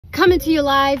coming to you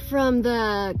live from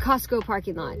the Costco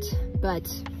parking lot, but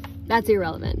that's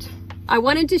irrelevant. I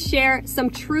wanted to share some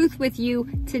truth with you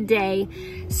today,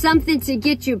 something to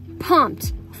get you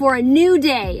pumped for a new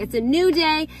day. It's a new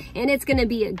day and it's gonna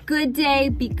be a good day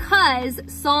because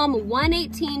Psalm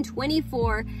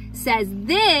 118:24 says,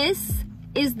 "This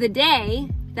is the day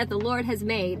that the Lord has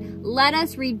made. Let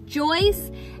us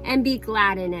rejoice and be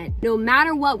glad in it." No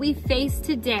matter what we face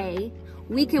today,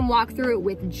 we can walk through it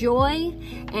with joy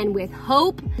and with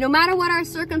hope. No matter what our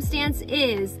circumstance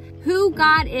is, who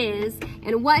God is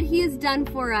and what He has done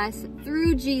for us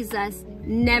through Jesus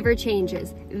never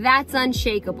changes. That's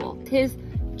unshakable. His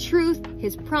truth,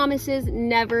 His promises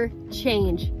never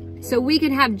change. So we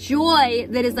can have joy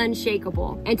that is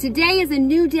unshakable. And today is a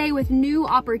new day with new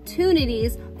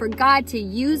opportunities for God to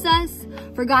use us,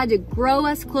 for God to grow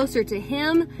us closer to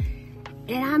Him.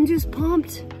 And I'm just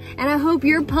pumped. And I hope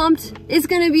you're pumped. It's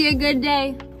gonna be a good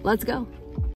day. Let's go.